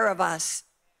take care of us.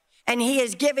 And he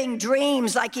is giving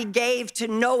dreams like he gave to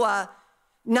Noah,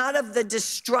 not of the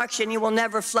destruction, he will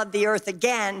never flood the earth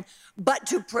again, but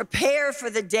to prepare for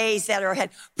the days that are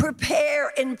ahead. Prepare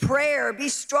in prayer. Be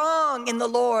strong in the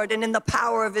Lord and in the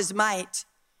power of his might.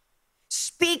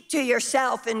 Speak to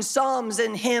yourself in psalms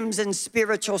and hymns and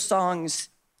spiritual songs.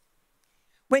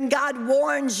 When God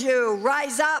warns you,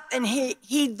 rise up and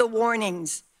heed the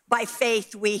warnings. By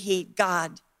faith, we heed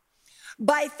God.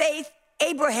 By faith,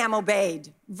 Abraham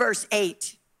obeyed, verse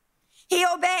 8. He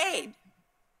obeyed.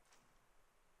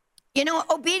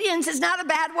 Obedience is not a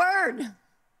bad word.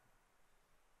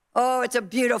 Oh, it's a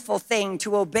beautiful thing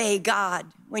to obey God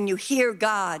when you hear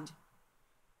God.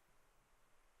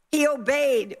 He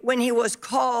obeyed when he was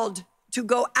called to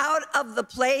go out of the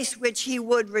place which he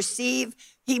would receive.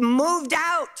 He moved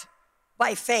out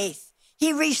by faith.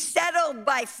 He resettled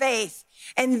by faith.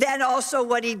 And then also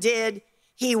what he did,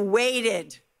 he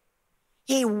waited.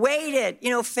 He waited.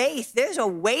 Faith, there's a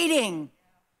waiting.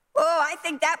 Oh, I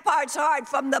think that part's hard.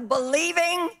 From the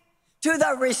believing to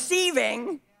the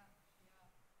receiving,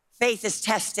 faith is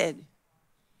tested.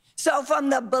 So from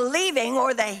the believing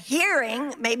or the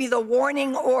hearing, maybe the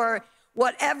warning or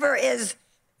whatever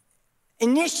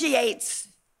initiates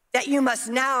that you must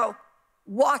now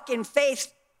walk in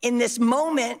faith in this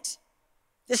moment,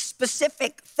 this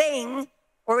specific thing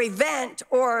or event,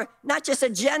 or not just a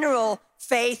general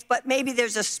faith, but maybe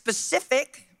there's a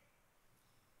specific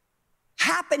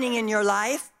happening in your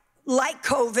life, like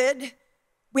COVID.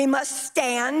 We must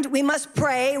stand, we must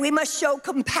pray, we must show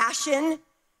compassion.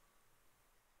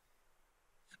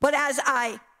 But as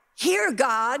I hear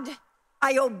God,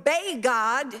 I obey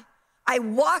God, I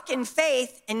walk in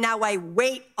faith, and now I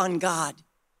wait on God.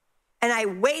 And I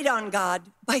wait on God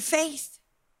by faith,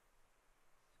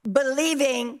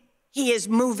 believing he is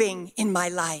moving in my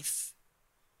life.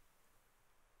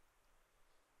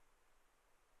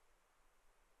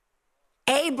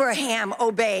 Abraham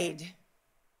obeyed.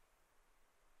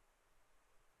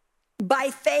 By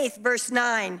faith, verse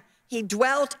 9, he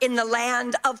dwelt in the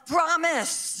land of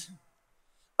promise.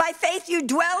 By faith, you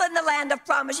dwell in the land of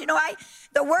promise.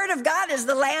 The word of God is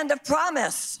the land of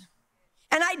promise.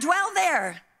 And I dwell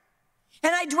there.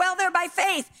 And I dwell there by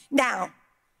faith. Now,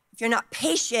 if you're not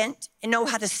patient and know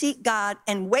how to seek God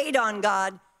and wait on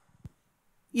God,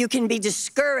 you can be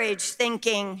discouraged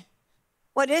thinking,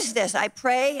 what is this? I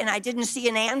pray and I didn't see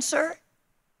an answer.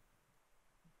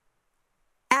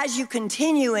 As you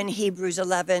continue in Hebrews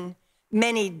 11,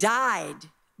 many died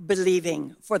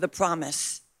believing for the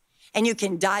promise. And you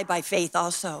can die by faith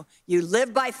also. You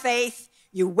live by faith,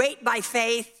 you wait by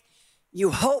faith,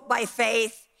 you hope by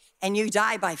faith, and you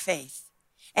die by faith.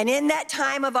 And in that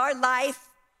time of our life,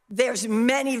 there's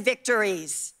many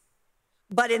victories.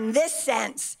 But in this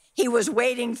sense, he was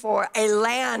waiting for a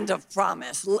land of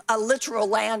promise, a literal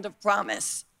land of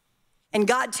promise. And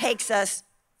God takes us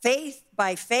faith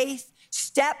by faith,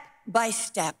 step by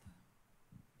step.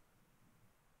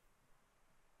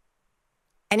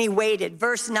 And he waited.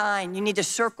 Verse 9, you need to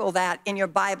circle that in your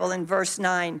Bible in verse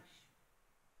 9,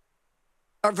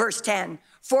 or verse 10.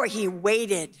 For he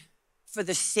waited for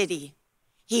the city.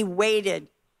 He waited.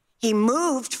 He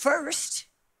moved first.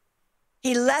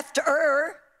 He left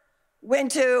Ur,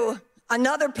 went to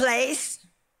another place,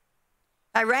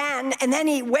 Iran, and then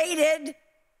he waited,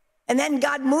 and then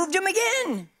God moved him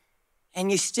again. And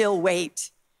you still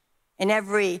wait. And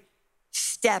every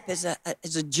step is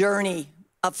a journey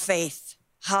of faith.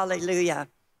 Hallelujah.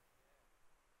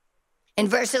 In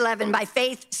verse 11, by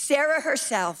faith, Sarah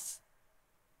herself,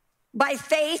 by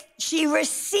faith, she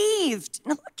received.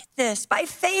 Now look at this. By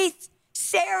faith,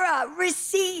 Sarah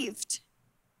received.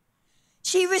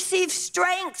 She received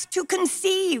strength to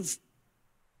conceive.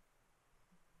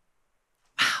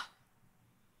 Wow.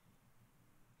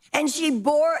 And she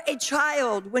bore a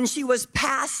child when she was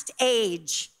past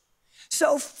age.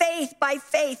 So faith by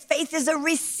faith, faith is a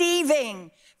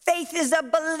receiving. Faith is a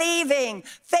believing.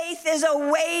 Faith is a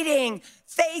waiting.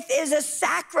 Faith is a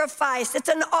sacrifice. It's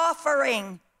an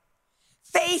offering.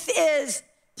 Faith is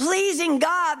pleasing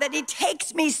God that he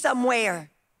takes me somewhere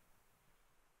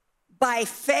by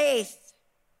faith.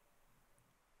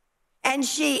 And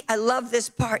I love this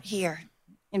part here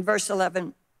in verse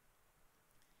 11.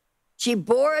 She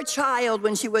bore a child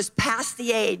when she was past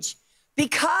the age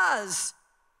because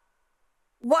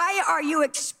why are you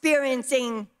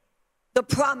experiencing the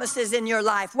promises in your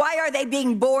life? Why are they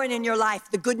being born in your life,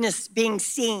 the goodness being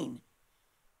seen?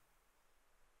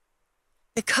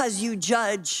 Because you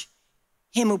judge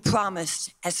him who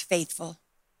promised as faithful.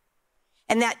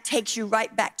 And that takes you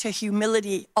right back to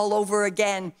humility all over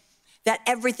again, that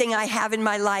everything I have in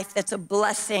my life that's a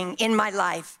blessing in my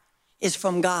life is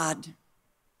from God.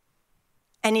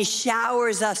 And he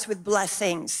showers us with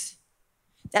blessings.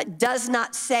 That does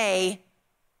not say,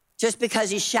 just because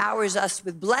he showers us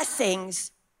with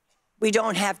blessings, we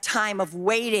don't have time of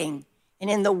waiting. And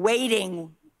in the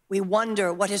waiting, we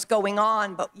wonder what is going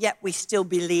on, but yet we still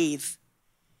believe.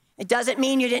 It doesn't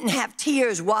mean you didn't have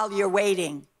tears while you're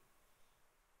waiting.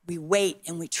 We wait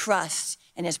and we trust.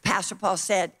 And as Pastor Paul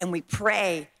said, and we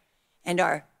pray, and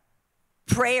our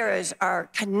prayers are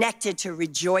connected to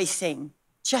rejoicing,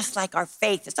 just like our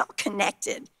faith. It's all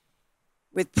connected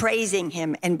with praising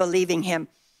him and believing him.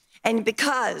 And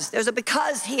there's a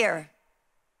because here.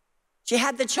 She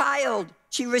had the child.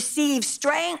 She received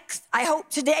strength. I hope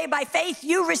today by faith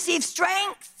you receive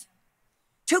strength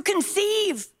to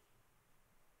conceive.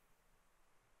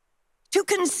 To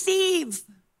conceive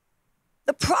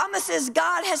the promises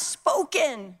God has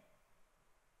spoken.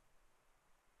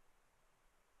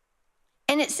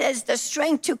 And it says the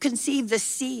strength to conceive the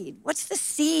seed. What's the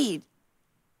seed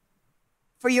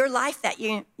for your life that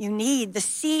you need? The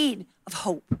seed of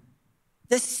hope,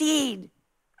 the seed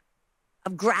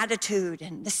of gratitude,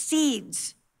 and the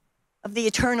seeds of the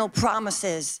eternal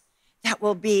promises that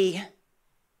will be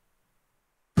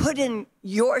put in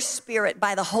your spirit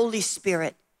by the Holy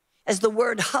Spirit as the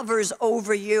word hovers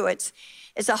over you. It's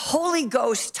a Holy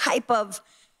Ghost type of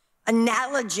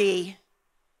analogy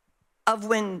of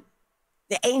when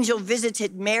the angel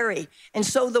visited Mary. And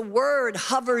so the word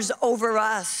hovers over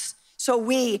us. So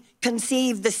we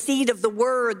conceive the seed of the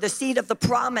word, the seed of the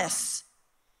promise.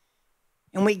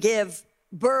 And we give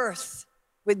birth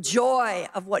with joy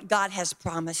of what God has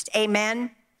promised.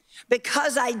 Amen.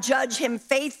 Because I judge him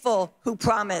faithful who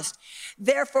promised.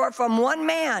 Therefore, from one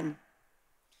man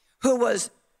who was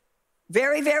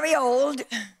very, very old,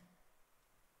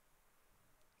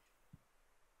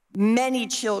 many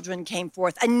children came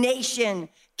forth. A nation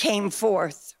came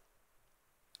forth.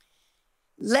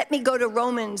 Let me go to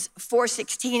Romans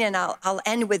 4:16, and I'll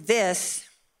end with this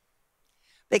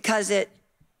because it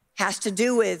has to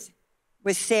do with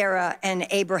Sarah and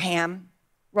Abraham.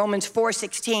 Romans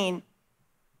 4:16.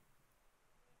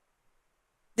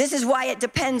 This is why it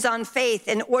depends on faith,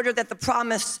 in order that the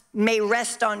promise may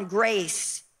rest on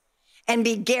grace and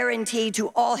be guaranteed to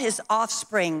all his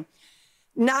offspring,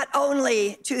 not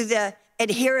only to the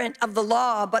adherent of the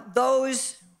law, but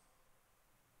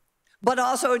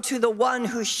also to the one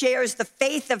who shares the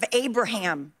faith of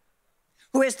Abraham,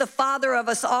 who is the father of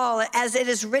us all, as it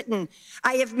is written,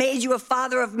 I have made you a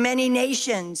father of many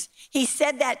nations. He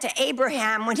said that to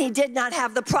Abraham when he did not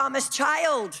have the promised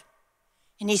child.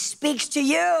 And he speaks to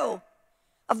you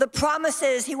of the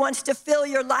promises he wants to fill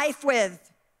your life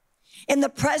with in the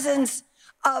presence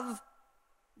of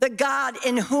the God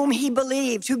in whom he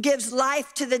believed, who gives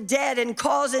life to the dead and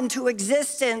calls into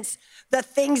existence the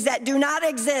things that do not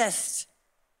exist.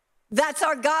 That's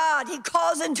our God. He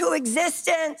calls into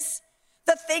existence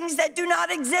the things that do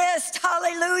not exist.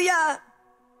 Hallelujah.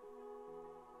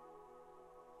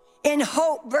 In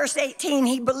hope, verse 18,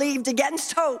 he believed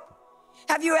against hope.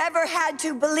 Have you ever had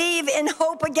to believe in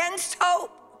hope against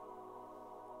hope?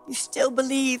 You still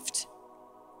believed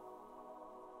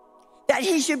that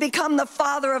he should become the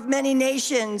father of many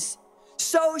nations.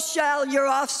 So shall your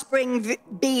offspring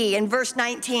be, in verse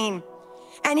 19.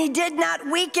 And he did not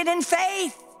weaken in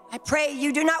faith. I pray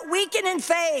you do not weaken in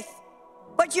faith,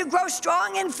 but you grow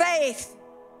strong in faith.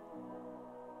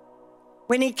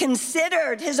 When he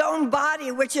considered his own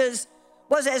body, which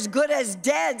was as good as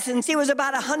dead since he was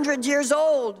about 100 years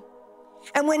old.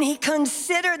 And when he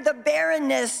considered the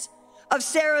barrenness of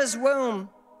Sarah's womb,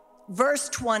 verse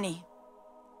 20,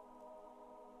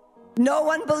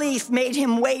 no unbelief made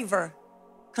him waver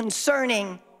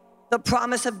concerning the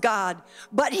promise of God,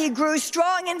 but he grew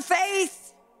strong in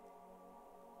faith.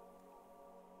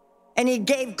 And he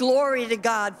gave glory to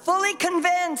God, fully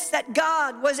convinced that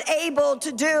God was able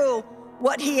to do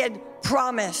what he had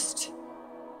promised.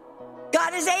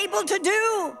 God is able to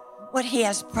do what he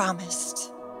has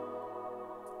promised.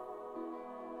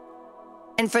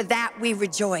 And for that we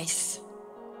rejoice,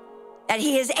 that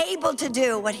he is able to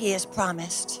do what he has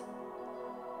promised,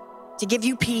 to give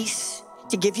you peace,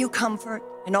 to give you comfort,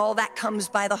 and all that comes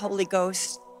by the Holy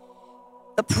Ghost.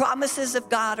 The promises of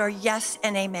God are yes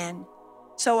and amen.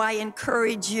 So I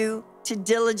encourage you to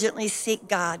diligently seek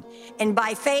God. And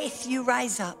by faith you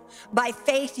rise up. By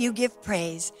faith you give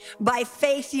praise. By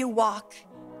faith you walk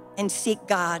and seek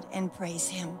God and praise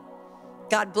him.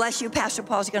 God bless you. Pastor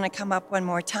Paul's going to come up one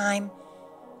more time.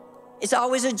 It's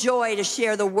always a joy to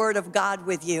share the word of God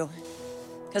with you,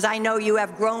 because I know you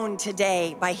have grown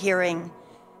today by hearing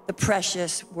the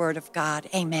precious word of God.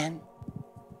 Amen.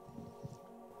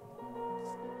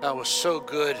 That was so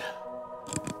good.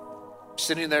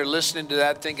 Sitting there listening to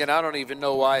that thinking, I don't even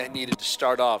know why I needed to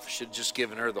start off. I should have just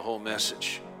given her the whole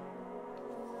message.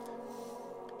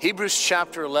 Hebrews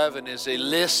chapter 11 is a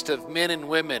list of men and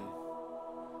women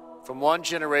from one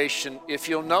generation. If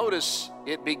you'll notice,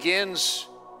 it begins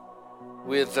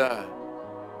with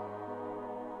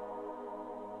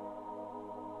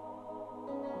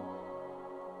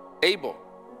Abel.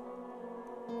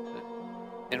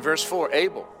 In verse 4,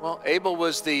 Abel. Well, Abel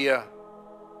was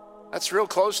that's real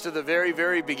close to the very,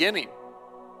 very beginning.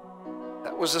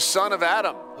 That was the son of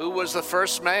Adam, who was the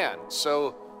first man.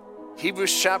 So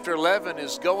Hebrews chapter 11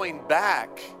 is going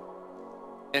back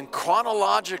and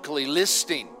chronologically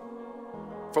listing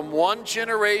from one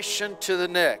generation to the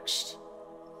next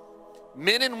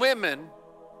men and women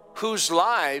whose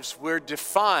lives were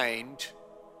defined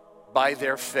by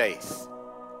their faith.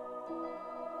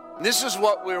 And this is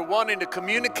what we're wanting to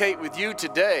communicate with you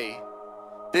today,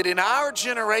 that in our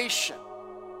generation,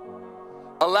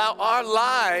 allow our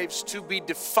lives to be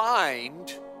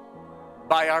defined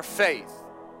by our faith,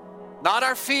 not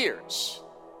our fears,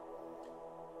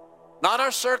 not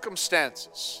our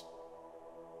circumstances.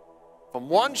 From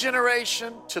one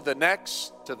generation to the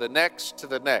next, to the next, to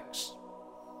the next.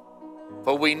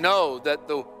 For we know that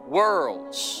the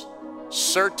world's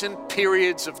certain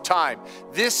periods of time,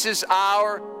 this is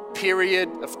our period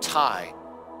of time.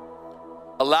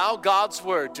 Allow God's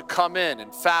word to come in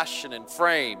and fashion and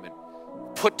frame and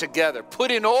put together,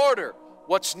 put in order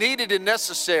what's needed and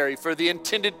necessary for the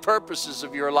intended purposes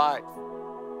of your life.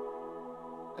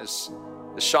 As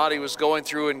Shadi was going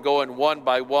through and going one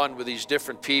by one with these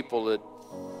different people, that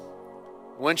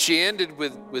when she ended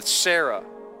with Sarah,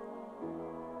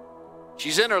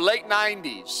 she's in her late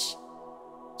 90s,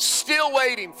 still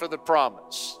waiting for the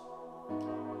promise.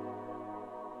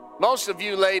 Most of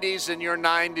you ladies in your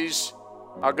 90s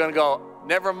are going to go,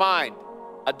 never mind,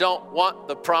 I don't want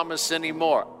the promise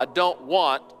anymore. I don't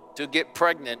want to get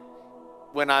pregnant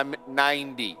when I'm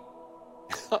 90.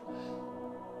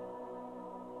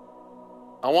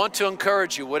 I want to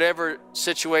encourage you, whatever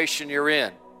situation you're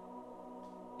in,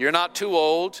 you're not too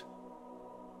old,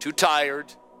 too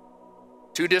tired,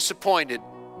 too disappointed,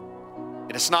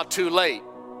 and it's not too late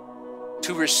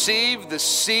to receive the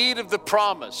seed of the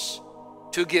promise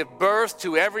to give birth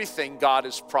to everything God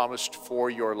has promised for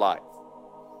your life.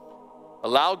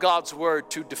 Allow God's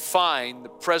word to define the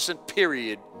present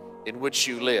period in which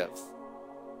you live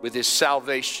with his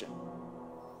salvation,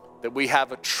 that we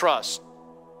have a trust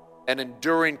and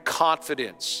enduring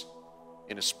confidence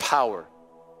in his power,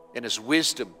 in his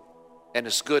wisdom, and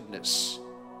his goodness,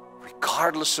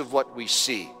 regardless of what we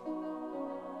see,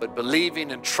 but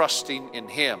believing and trusting in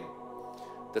him,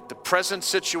 that the present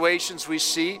situations we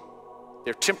see,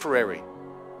 they're temporary,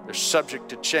 they're subject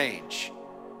to change,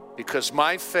 because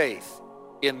my faith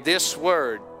in this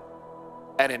word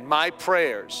and in my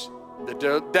prayers,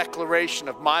 the declaration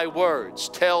of my words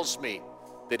tells me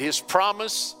that his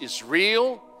promise is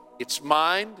real, it's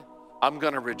mine. I'm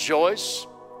going to rejoice,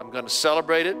 I'm going to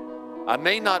celebrate it. I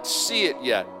may not see it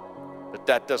yet, but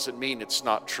that doesn't mean it's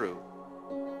not true.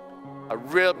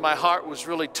 My heart was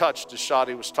really touched as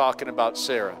Shadi was talking about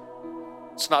Sarah.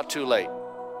 It's not too late.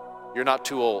 You're not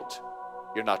too old.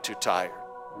 You're not too tired.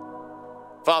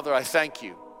 Father, I thank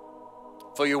you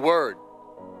for your word,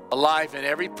 alive in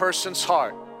every person's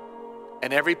heart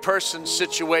and every person's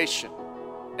situation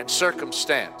and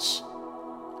circumstance.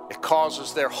 It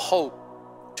causes their hope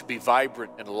to be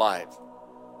vibrant and alive.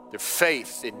 Their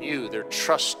faith in you, their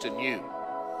trust in you,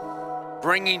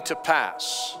 bringing to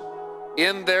pass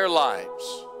in their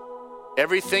lives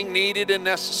everything needed and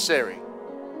necessary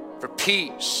for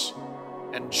peace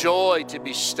and joy to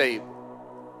be stable.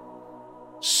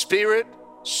 Spirit,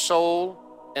 soul,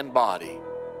 and body.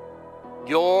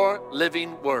 Your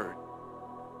living word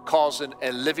causing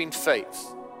a living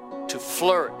faith to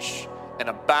flourish and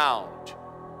abound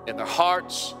in their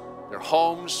hearts, their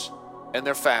homes, and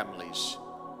their families.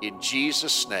 In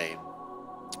Jesus' name,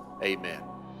 amen.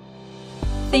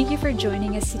 Thank you for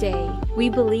joining us today. We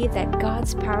believe that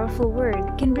God's powerful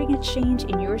word can bring a change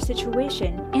in your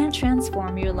situation and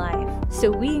transform your life. So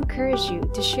we encourage you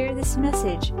to share this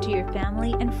message to your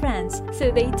family and friends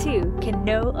so they too can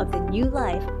know of the new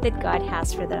life that God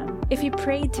has for them. If you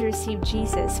prayed to receive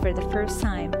Jesus for the first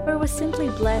time or was simply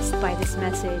blessed by this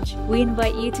message, we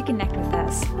invite you to connect with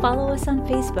us. Follow us on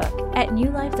Facebook at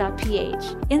newlife.ph,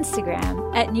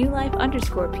 Instagram at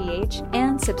newlife_ph,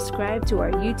 and subscribe to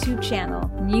our YouTube channel,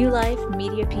 New Life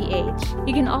Media PH.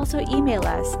 You can also email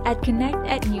us at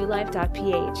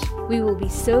connect@newlife.ph. We will be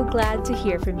so glad to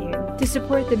hear from you. To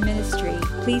support the ministry,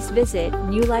 please visit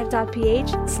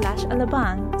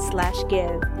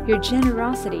newlife.ph/alabang/give. Your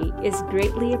generosity is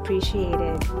greatly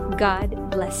appreciated. God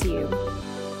bless you.